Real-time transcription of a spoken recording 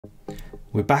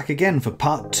We're back again for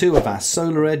part 2 of our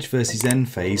SolarEdge versus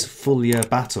Enphase full year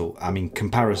battle,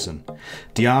 comparison.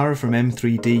 Diarra from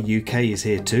M3D UK is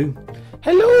here too.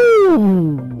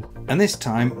 Hello! And this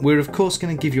time we're of course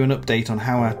going to give you an update on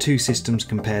how our two systems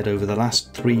compared over the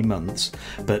last 3 months,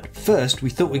 but first we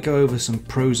thought we'd go over some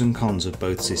pros and cons of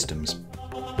both systems.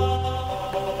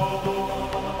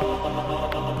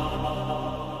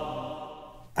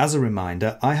 As a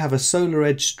reminder, I have a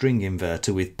SolarEdge string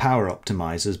inverter with power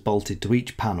optimizers bolted to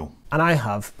each panel. And I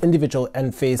have individual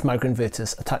Enphase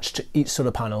micro-inverters attached to each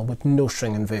solar panel with no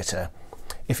string inverter.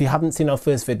 If you haven't seen our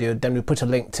first video, then we put a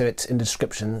link to it in the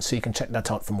description so you can check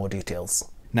that out for more details.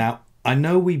 Now, I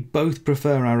know we both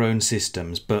prefer our own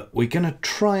systems, but we're going to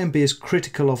try and be as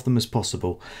critical of them as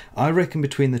possible. I reckon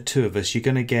between the two of us you're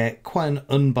going to get quite an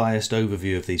unbiased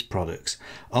overview of these products.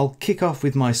 I'll kick off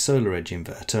with my SolarEdge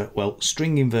inverter, well,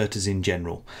 string inverters in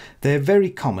general. They're very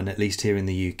common, at least here in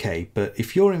the UK, but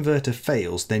if your inverter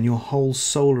fails then your whole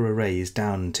solar array is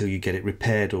down until you get it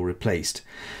repaired or replaced.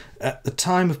 At the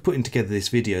time of putting together this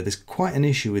video, there's quite an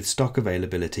issue with stock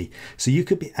availability, so you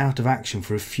could be out of action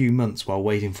for a few months while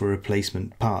waiting for a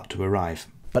replacement part to arrive.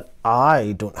 but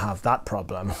I don't have that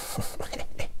problem.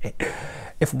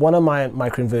 If one of my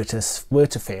microinverters were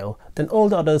to fail, then all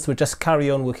the others would just carry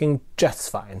on working just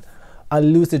fine. I'll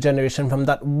lose the generation from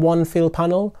that one failed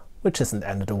panel, which isn't the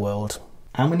end of the world.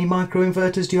 How many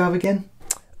microinverters do you have again?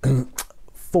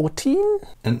 14?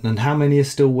 And how many are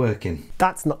still working?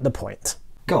 That's not the point.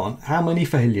 Go on, how many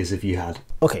failures have you had?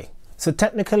 Okay, so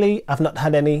technically I've not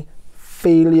had any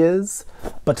failures,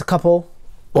 but a couple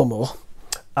or more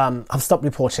have stopped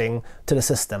reporting to the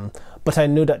system, but I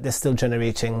know that they're still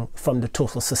generating from the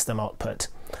total system output.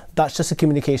 That's just a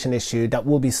communication issue that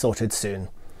will be sorted soon.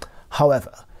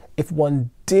 However, if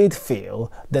one did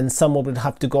fail, then someone would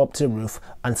have to go up to the roof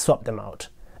and swap them out.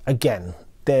 Again,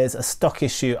 there's a stock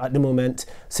issue at the moment,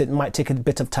 so it might take a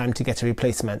bit of time to get a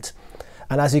replacement.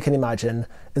 And as you can imagine,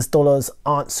 installers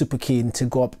aren't super keen to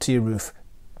go up to your roof,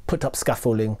 put up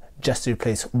scaffolding just to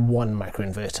replace one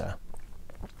microinverter.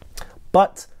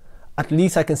 But at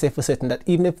least I can say for certain that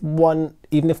even if one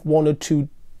or two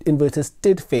inverters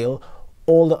did fail,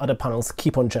 all the other panels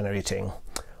keep on generating.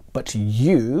 But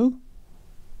you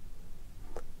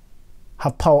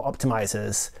have power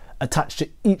optimizers attached to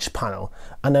each panel,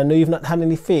 and I know you've not had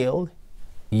any fail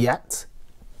yet,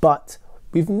 but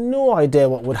we've no idea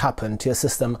what would happen to your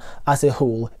system as a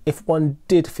whole if one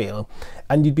did fail,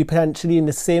 and you'd be potentially in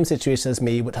the same situation as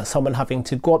me with someone having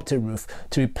to go up to the roof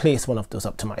to replace one of those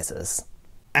optimizers.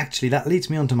 Actually, that leads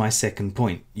me on to my second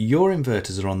point. Your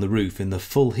inverters are on the roof in the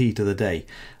full heat of the day.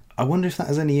 I wonder if that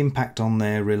has any impact on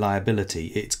their reliability.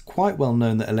 It's quite well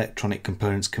known that electronic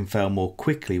components can fail more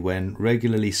quickly when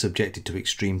regularly subjected to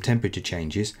extreme temperature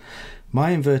changes.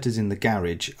 My inverter's in the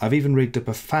garage. I've even rigged up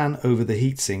a fan over the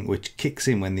heatsink which kicks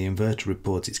in when the inverter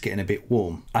reports it's getting a bit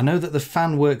warm. I know that the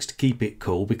fan works to keep it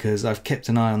cool because I've kept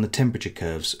an eye on the temperature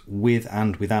curves with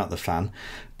and without the fan,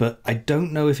 but I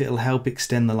don't know if it'll help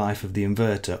extend the life of the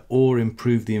inverter or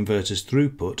improve the inverter's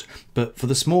throughput, but for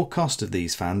the small cost of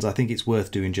these fans I think it's worth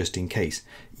doing just in case.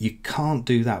 You can't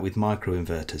do that with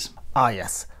microinverters. Ah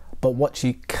yes. But what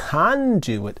you can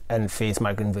do with Enphase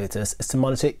microinverters is to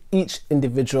monitor each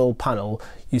individual panel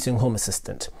using Home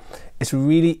Assistant. It's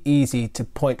really easy to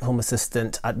point Home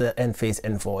Assistant at the Enphase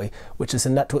Envoy, which is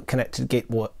a network connected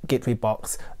gateway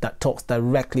box that talks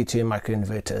directly to your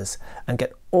microinverters and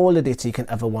get all the data you can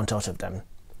ever want out of them.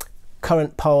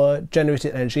 Current power,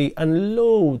 generated energy, and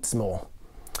loads more.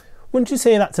 Wouldn't you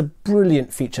say that's a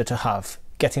brilliant feature to have,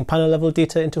 getting panel level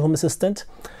data into Home Assistant?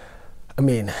 I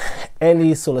mean,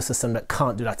 any solar system that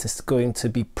can't do that is going to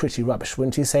be pretty rubbish,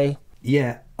 wouldn't you say?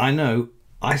 Yeah, I know.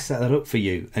 I set that up for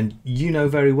you, and you know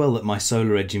very well that my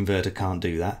SolarEdge inverter can't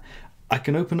do that. I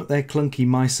can open up their clunky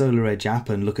My SolarEdge app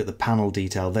and look at the panel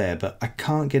detail there, but I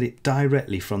can't get it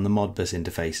directly from the Modbus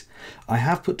interface. I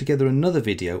have put together another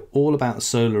video all about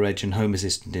SolarEdge and Home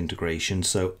Assistant integration,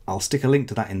 so I'll stick a link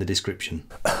to that in the description.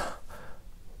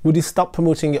 Would you stop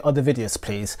promoting your other videos,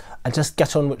 please, and just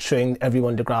get on with showing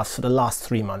everyone the graphs for the last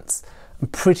 3 months? I'm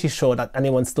pretty sure that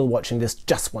anyone still watching this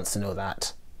just wants to know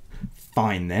that.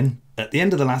 Fine then. At the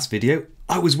end of the last video,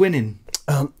 I was winning.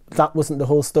 That wasn't the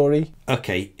whole story.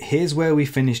 Okay, here's where we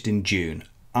finished in June.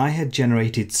 I had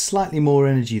generated slightly more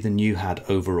energy than you had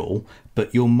overall,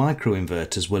 but your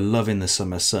microinverters were loving the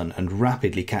summer sun and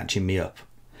rapidly catching me up.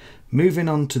 Moving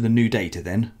on to the new data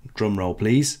then, drum roll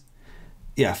please.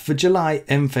 Yeah, for July,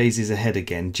 Enphase is ahead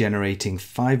again, generating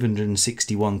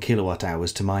 561 kilowatt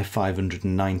hours to my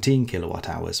 519 kilowatt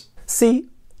hours. See,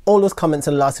 all those comments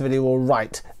in the last video were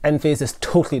right. Enphase is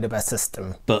totally the best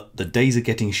system. But the days are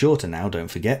getting shorter now, don't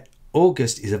forget.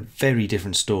 August is a very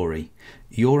different story.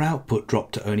 Your output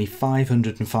dropped to only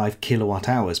 505 kilowatt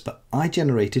hours, but I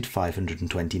generated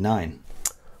 529.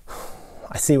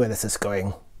 I see where this is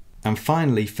going. And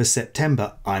finally, for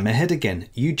September, I'm ahead again.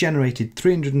 You generated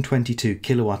 322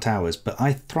 kilowatt hours, but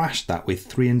I thrashed that with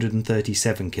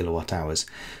 337 kilowatt hours.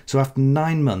 So after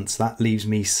 9 months, that leaves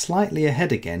me slightly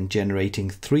ahead again, generating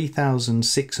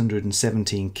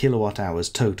 3,617 kilowatt hours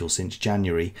total since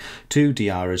January, to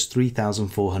Diarra's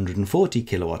 3,440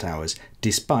 kilowatt hours,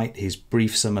 despite his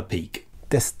brief summer peak.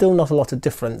 There's still not a lot of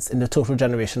difference in the total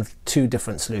generation of two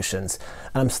different solutions,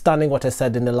 and I'm standing by what I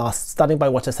said in the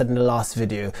last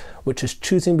video, which is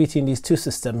choosing between these two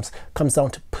systems comes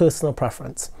down to personal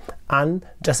preference, and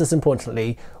just as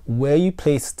importantly, where you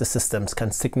place the systems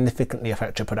can significantly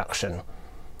affect your production.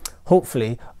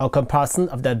 Hopefully, our comparison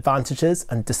of the advantages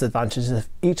and disadvantages of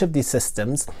each of these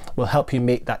systems will help you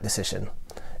make that decision.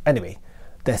 Anyway,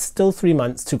 there's still 3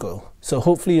 months to go, so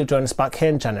hopefully you'll join us back here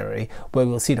in January, where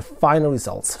we'll see the final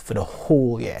results for the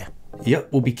whole year. Yep,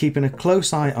 we'll be keeping a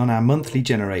close eye on our monthly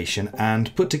generation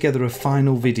and put together a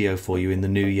final video for you in the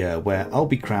new year, where I'll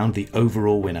be crowned the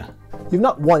overall winner. You've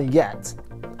not won yet.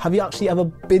 Have you actually ever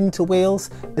been to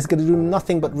Wales? It's going to do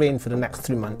nothing but rain for the next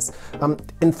 3 months.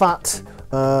 In fact,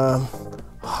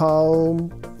 how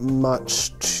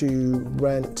much to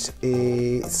rent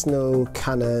a snow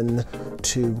cannon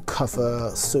to cover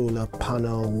solar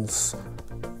panels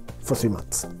for 3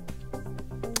 months?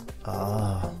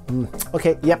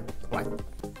 Okay, yep, right.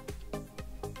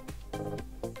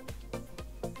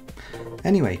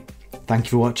 Anyway, thank you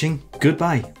for watching.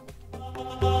 Goodbye.